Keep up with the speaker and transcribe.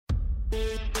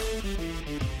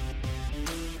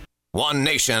One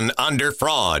nation under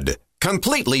fraud.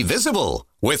 Completely visible.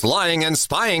 With lying and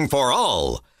spying for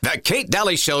all. The Kate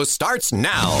Dalley Show starts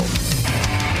now.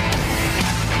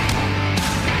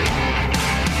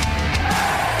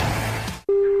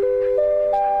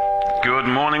 Good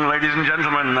morning, ladies and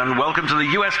gentlemen, and welcome to the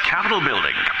U.S. Capitol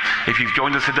building. If you've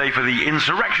joined us today for the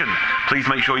insurrection, please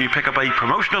make sure you pick up a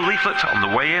promotional leaflet on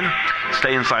the way in,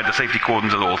 stay inside the safety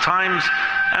cordons at all times,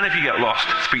 and if you get lost,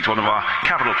 speak to one of our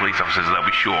Capitol police officers. They'll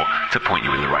be sure to point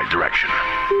you in the right direction.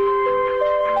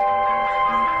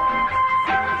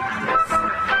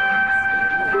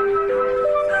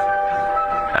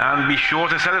 And be sure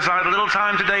to set aside a little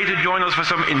time today to join us for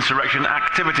some insurrection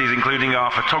activities, including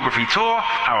our photography tour,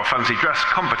 our fancy dress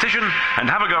competition, and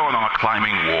have a go on our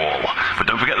climbing wall. But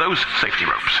don't forget those safety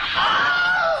ropes.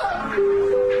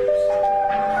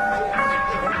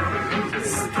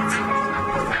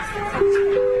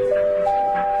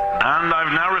 And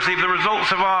I've now received the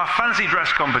results of our fancy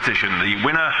dress competition. The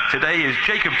winner today is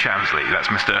Jacob Chansley. That's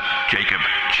Mr. Jacob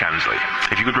Chansley.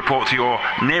 If you could report to your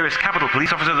nearest Capitol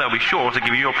Police officer, they'll be sure to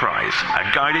give you your prize, a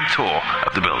guided tour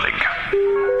of the building.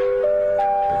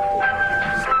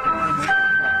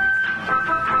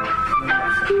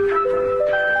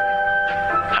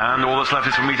 And all that's left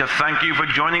is for me to thank you for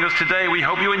joining us today. We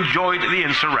hope you enjoyed the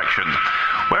insurrection.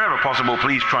 Wherever possible,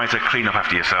 please try to clean up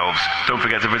after yourselves. Don't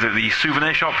forget to visit the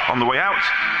souvenir shop on the way out.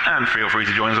 And feel free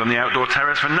to join us on the outdoor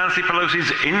terrace for Nancy Pelosi's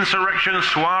Insurrection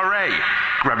Soiree.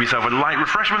 Grab yourself a light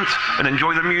refreshment and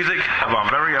enjoy the music of our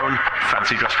very own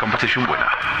fancy dress competition winner.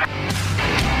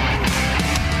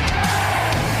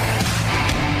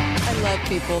 I love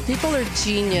people. People are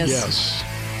genius. Yes.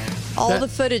 All the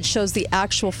footage shows the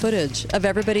actual footage of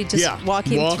everybody just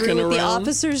walking through with the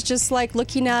officers just like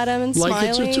looking at him and like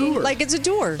smiling. It's a tour. Like it's a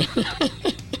tour.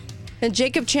 And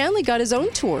Jacob Chansley got his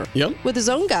own tour with his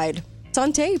own guide. It's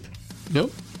on tape.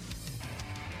 Yep.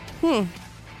 The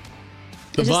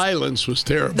violence was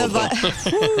terrible.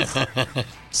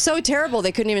 So terrible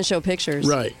they couldn't even show pictures.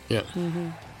 Right, yeah. Mm-hmm.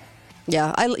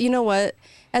 Yeah, you know what?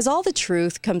 As all the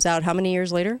truth comes out, how many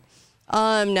years later?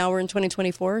 Now we're in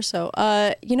 2024. So,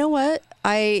 you know what?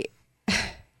 I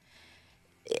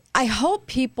hope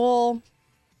people.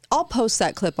 I'll post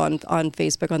that clip on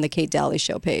Facebook on the Kate Dalley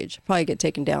Show page. Probably get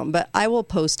taken down, but I will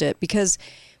post it because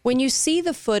when you see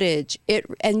the footage,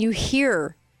 and you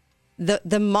hear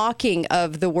the mocking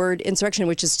of the word insurrection,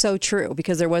 which is so true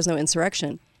because there was no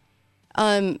insurrection.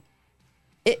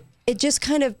 It just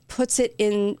kind of puts it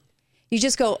in. You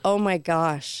just go, oh my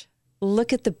gosh,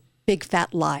 look at the big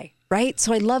fat lie. Right?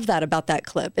 So I love that about that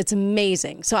clip. It's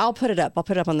amazing. So I'll put it up. I'll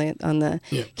put it up on the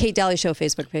Kate Dalley Show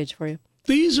Facebook page for you.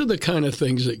 These are the kind of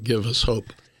things that give us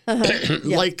hope.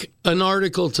 Like an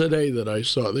article today that I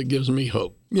saw that gives me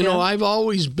hope. You know, I've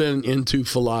always been into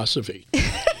philosophy.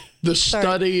 The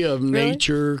study of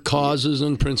nature, causes,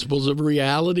 and principles of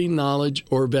reality, knowledge,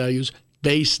 or values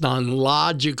based on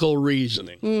logical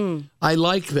reasoning. I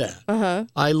like that.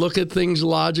 I look at things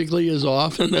logically as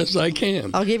often as I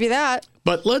can. I'll give you that.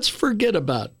 But let's forget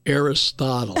about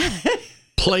Aristotle,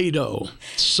 Plato,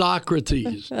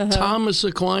 Socrates, Thomas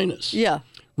Aquinas. Yeah.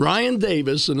 Ryan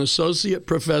Davis, an associate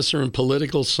professor in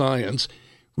political science,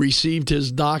 received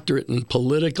his doctorate in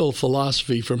political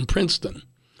philosophy from Princeton.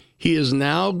 He is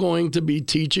now going to be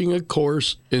teaching a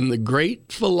course in the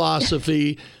great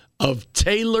philosophy of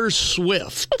Taylor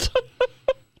Swift,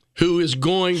 who is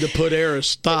going to put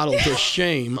Aristotle to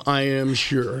shame, I am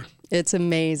sure. It's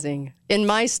amazing. In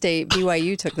my state,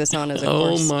 BYU took this on as a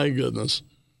course. Oh, my goodness.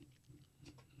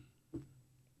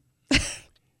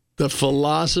 The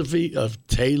philosophy of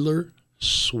Taylor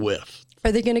Swift.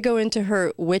 Are they going to go into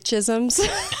her witchisms?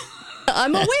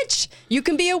 I'm a witch. You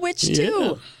can be a witch,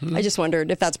 too. Yeah. I just wondered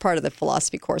if that's part of the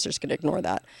philosophy course or just going to ignore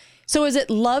that. So is it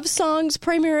love songs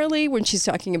primarily when she's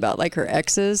talking about like her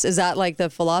exes? Is that like the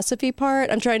philosophy part?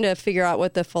 I'm trying to figure out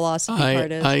what the philosophy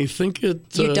part is. I think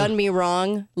it... You done me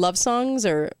wrong love songs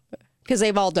or... Because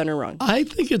they've all done her wrong. I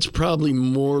think it's probably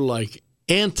more like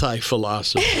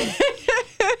anti-philosophy.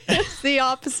 It's the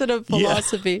opposite of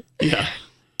philosophy. Yeah.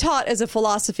 Taught as a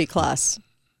philosophy class.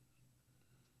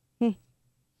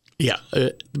 Yeah,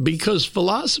 because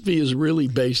philosophy is really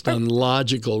based on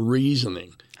logical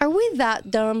reasoning. Are we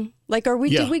that dumb? Like, are we?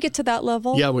 Yeah. Did we get to that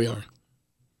level? Yeah, we are.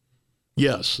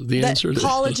 Yes, the answer is...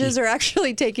 Colleges are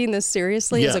actually taking this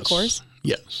seriously as a course?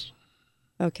 Yes.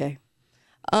 Okay.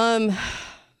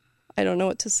 I don't know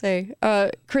what to say.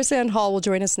 Chris Ann Hall will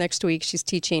join us next week. She's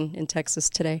teaching in Texas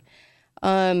today.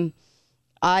 I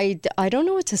don't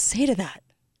know what to say to that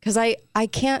because I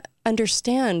can't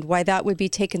understand why that would be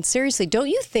taken seriously. Don't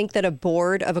you think that a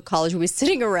board of a college would be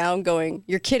sitting around going,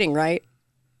 you're kidding, right?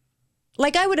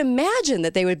 Like, I would imagine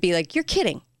that they would be like, you're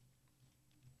kidding.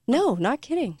 No, not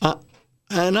kidding.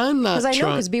 And I'm not because I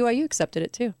know because BYU accepted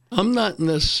it too. I'm not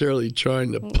necessarily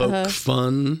trying to poke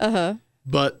fun,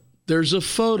 but there's a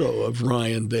photo of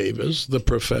Ryan Davis, the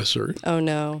professor. Oh,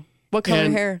 no. What color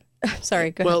hair?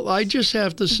 Sorry, go ahead. Well, I just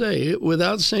have to say,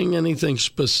 without saying anything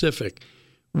specific,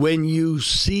 when you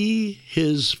see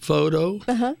his photo,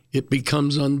 it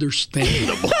becomes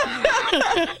understandable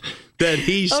that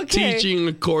he's teaching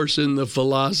a course in the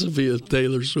philosophy of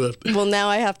Taylor Swift. Well, now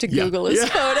I have to Google his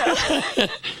photo.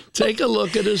 Take a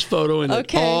look at his photo, and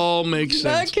it all makes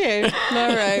sense. Okay.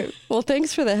 All right. Well,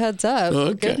 thanks for the heads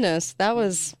up. Goodness, that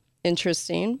was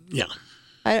interesting. Yeah.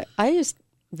 I just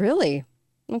really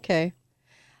okay.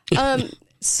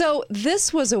 So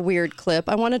this was a weird clip.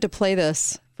 I wanted to play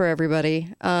this for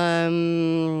everybody. Where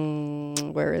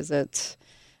is it?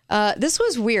 This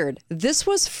was weird. This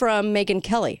was from Megyn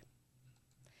Kelly.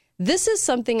 This is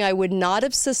something I would not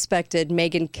have suspected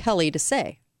Megyn Kelly to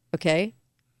say. Okay.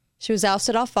 She was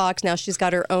ousted off Fox. Now she's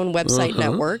got her own website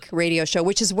network, radio show,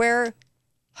 which is where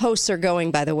hosts are going,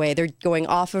 by the way. They're going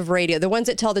off of radio. The ones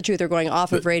that tell the truth are going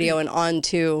off of radio and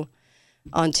onto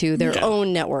their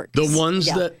own network. The ones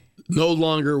that no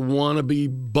longer want to be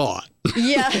bought.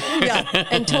 Yeah.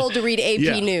 And told to read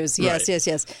AP News. Yes.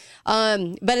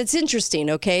 But it's interesting,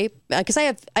 okay? Because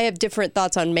I have different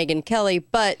thoughts on Megyn Kelly,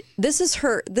 but this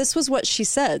was what she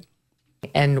said.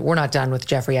 And we're not done with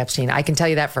Jeffrey Epstein. I can tell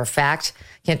you that for a fact.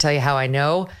 Can't tell you how I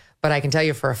know, but I can tell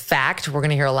you for a fact we're going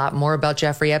to hear a lot more about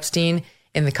Jeffrey Epstein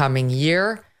in the coming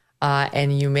year.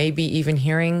 And you may be even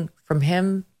hearing from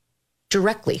him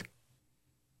directly.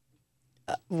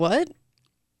 What?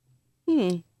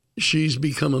 She's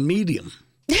become a medium.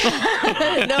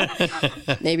 No,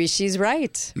 maybe she's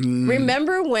right.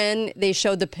 Remember when they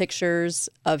showed the pictures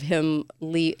of him,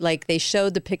 like they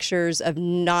showed the pictures of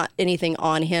not anything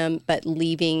on him, but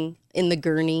leaving in the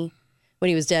gurney when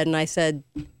he was dead. And I said,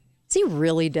 is he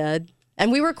really dead?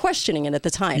 And we were questioning it at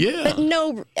the time. Yeah. But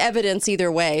no evidence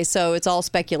either way, so it's all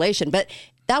speculation. But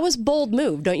that was a bold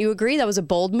move. Don't you agree? That was a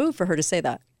bold move for her to say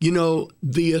that. You know,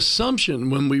 the assumption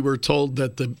when we were told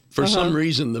that for some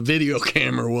reason the video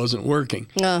camera wasn't working,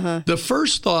 the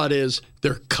first thought is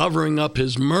they're covering up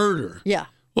his murder. Yeah.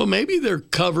 Well, maybe they're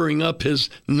covering up his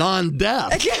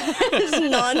non-death.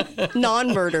 His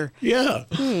non-murder. Yeah.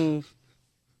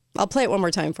 I'll play it one more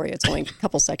time for you. It's only a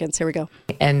couple seconds. Here we go.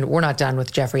 And we're not done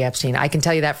with Jeffrey Epstein. I can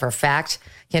tell you that for a fact.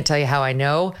 Can't tell you how I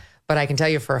know, but I can tell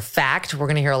you for a fact we're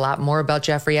going to hear a lot more about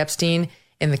Jeffrey Epstein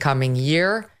in the coming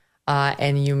year.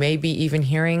 And you may be even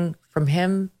hearing from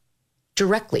him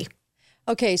directly.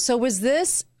 Okay, so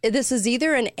this is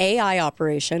either an AI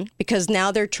operation, because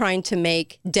now they're trying to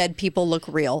make dead people look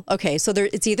real. Okay, so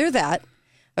it's either that,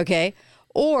 okay,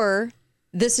 or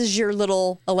this is your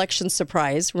little election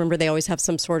surprise. Remember, they always have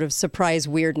some sort of surprise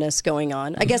weirdness going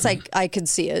on. I guess I could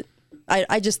see it.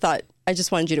 I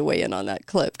just wanted you to weigh in on that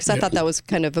clip, because I thought that was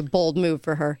kind of a bold move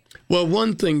for her. Well,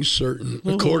 one thing's certain,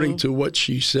 according to what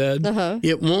she said,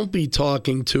 it won't be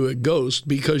talking to a ghost,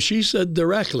 because she said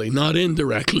directly, not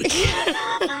indirectly.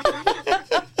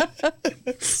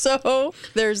 So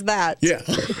there's that. Yeah.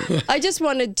 I just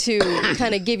wanted to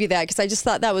kind of give you that, because I just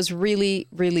thought that was really,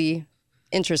 really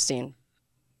interesting.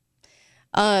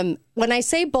 When I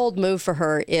say bold move for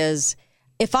her is,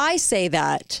 if I say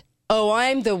that, oh,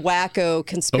 I'm the wacko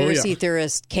conspiracy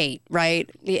theorist, Kate, right?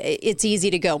 It's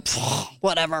easy to go,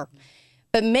 whatever.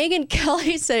 But Megyn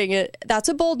Kelly saying it, that's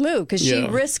a bold move, because she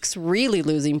risks really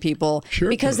losing people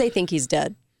because they think he's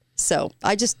dead. So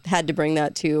I just had to bring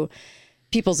that to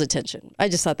people's attention. I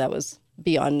just thought that was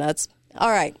beyond nuts.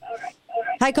 All right.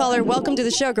 Hi, caller. Welcome to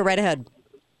the show. Go right ahead.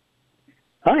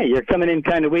 Hi, you're coming in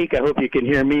kind of weak. I hope you can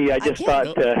hear me. I just had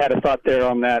a thought there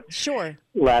on that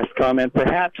last comment.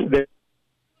 Perhaps there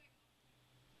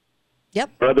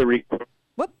are other reports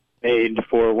made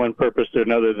for one purpose or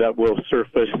another that will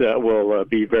surface, that will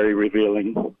be very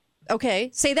revealing.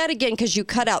 Okay. Say that again, because you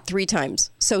cut out 3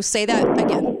 times. So say that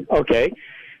again. Okay.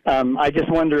 I just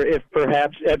wonder if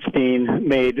perhaps Epstein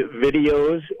made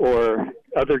videos or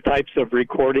other types of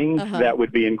recordings that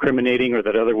would be incriminating, or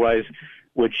that otherwise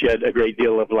would shed a great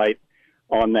deal of light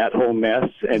on that whole mess.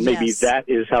 And maybe that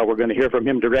is how we're going to hear from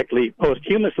him directly,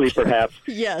 posthumously perhaps,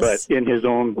 but in his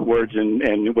own words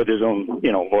and with his own,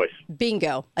 voice.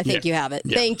 Bingo. I think you have it.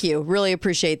 Yeah. Thank you. Really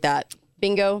appreciate that.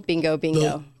 Bingo, bingo,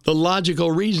 bingo. The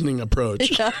logical reasoning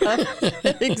approach.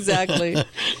 Exactly.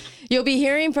 You'll be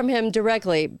hearing from him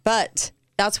directly, but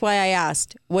that's why I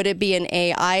asked, would it be an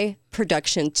AI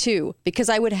production too? Because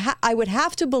I would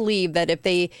have to believe that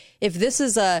if this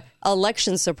is a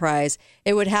election surprise,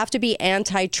 it would have to be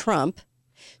anti-Trump.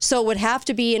 So it would have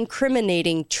to be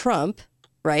incriminating Trump,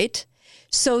 right?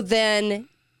 So then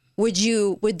would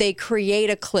they create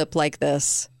a clip like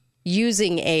this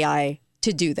using AI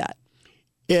to do that?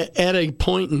 At a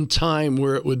point in time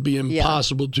where it would be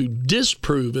impossible to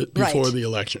disprove it before the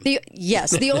election.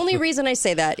 Yes. The only reason I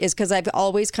say that is because I've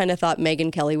always kind of thought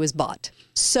Megyn Kelly was bought.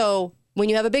 So when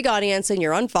you have a big audience and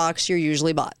you're on Fox, you're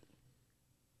usually bought.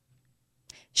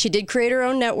 She did create her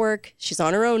own network. She's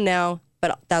on her own now,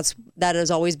 but that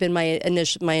has always been my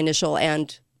initial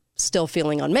and still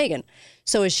feeling on Megyn.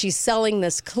 So is she selling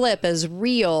this clip as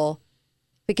real?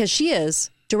 Because she is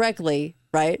directly,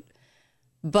 right?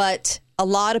 But a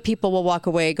lot of people will walk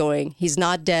away going, he's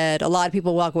not dead. A lot of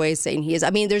people walk away saying he is. I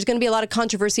mean, there's going to be a lot of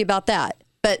controversy about that.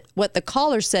 But what the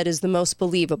caller said is the most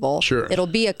believable. Sure. It'll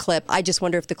be a clip. I just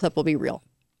wonder if the clip will be real.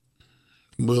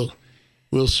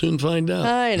 We'll soon find out.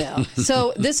 I know.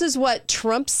 So this is what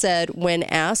Trump said when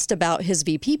asked about his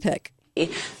VP pick.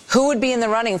 Who would be in the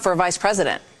running for vice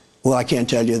president? Well, I can't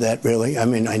tell you that really. I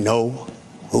mean, I know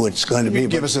who it's going to be.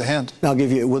 Give us a hint.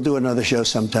 We'll do another show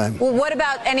sometime. Well, what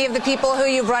about any of the people who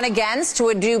you've run against?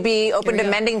 Would you be open to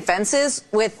mending fences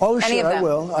with any of them?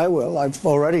 I will. I've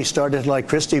already started like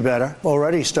Christy better.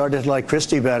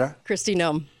 Christy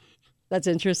Nome. That's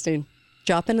interesting.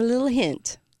 Dropping a little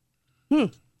hint. It'll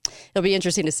be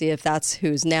interesting to see if that's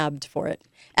who's nabbed for it.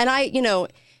 And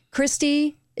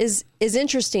Christy is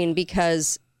interesting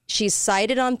because she's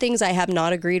cited on things I have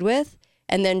not agreed with.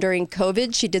 And then during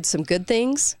COVID, she did some good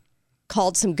things,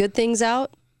 called some good things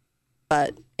out.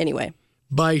 But anyway.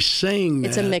 By saying that.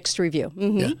 It's a mixed review.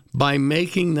 Mm-hmm. Yeah, by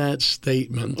making that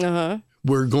statement,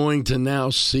 we're going to now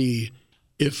see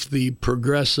if the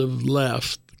progressive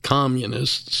left,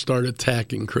 communists, start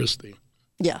attacking Christie.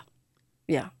 Yeah.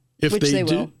 Yeah. If Which they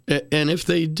will. And if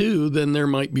they do, then there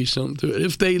might be something to it.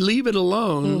 If they leave it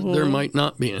alone, there might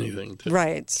not be anything to it.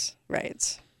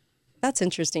 Right. That's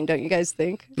interesting, don't you guys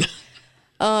think?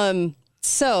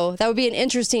 So that would be an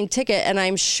interesting ticket, and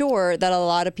I'm sure that a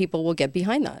lot of people will get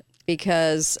behind that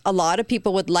because a lot of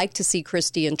people would like to see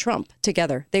Christie and Trump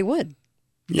together. They would.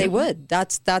 Yeah. They would.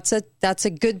 That's a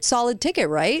good solid ticket,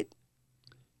 right?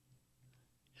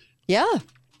 Yeah.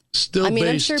 Still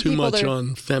based too much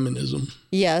on feminism.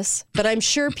 Yes, but I'm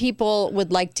sure people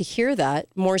would like to hear that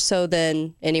more so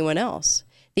than anyone else.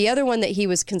 The other one that he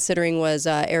was considering was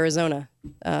Arizona.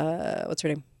 What's her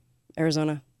name?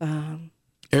 Arizona.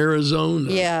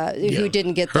 Arizona. Yeah, who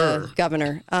didn't get the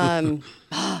governor. I'm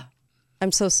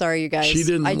so sorry, you guys. She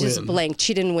didn't win. I just blanked.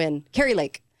 She didn't win. Carrie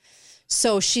Lake.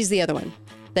 So she's the other one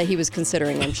that he was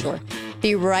considering, I'm sure.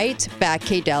 Be right back.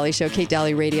 Kate Dalley Show,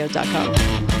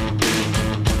 katedalleyradio.com.